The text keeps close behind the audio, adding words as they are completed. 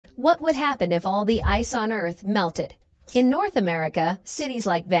What would happen if all the ice on Earth melted? In North America, cities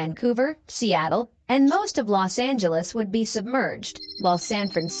like Vancouver, Seattle, and most of Los Angeles would be submerged, while San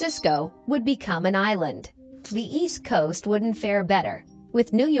Francisco would become an island. The East Coast wouldn't fare better,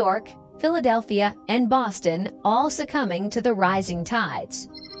 with New York, Philadelphia, and Boston all succumbing to the rising tides.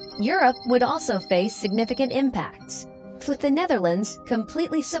 Europe would also face significant impacts, with the Netherlands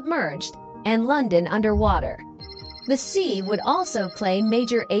completely submerged and London underwater. The sea would also claim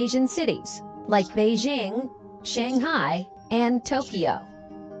major Asian cities like Beijing, Shanghai, and Tokyo.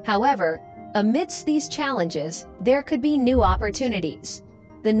 However, amidst these challenges, there could be new opportunities.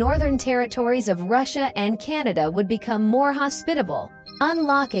 The northern territories of Russia and Canada would become more hospitable,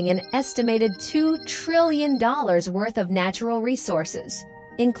 unlocking an estimated $2 trillion worth of natural resources,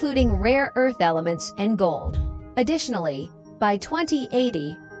 including rare earth elements and gold. Additionally, by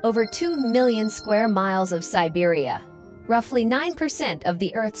 2080, over 2 million square miles of Siberia, roughly 9% of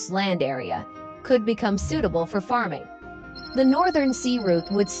the Earth's land area, could become suitable for farming. The northern sea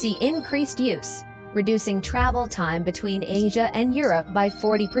route would see increased use, reducing travel time between Asia and Europe by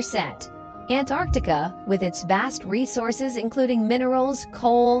 40%. Antarctica, with its vast resources including minerals,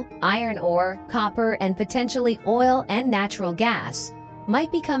 coal, iron ore, copper, and potentially oil and natural gas,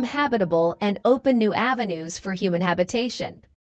 might become habitable and open new avenues for human habitation.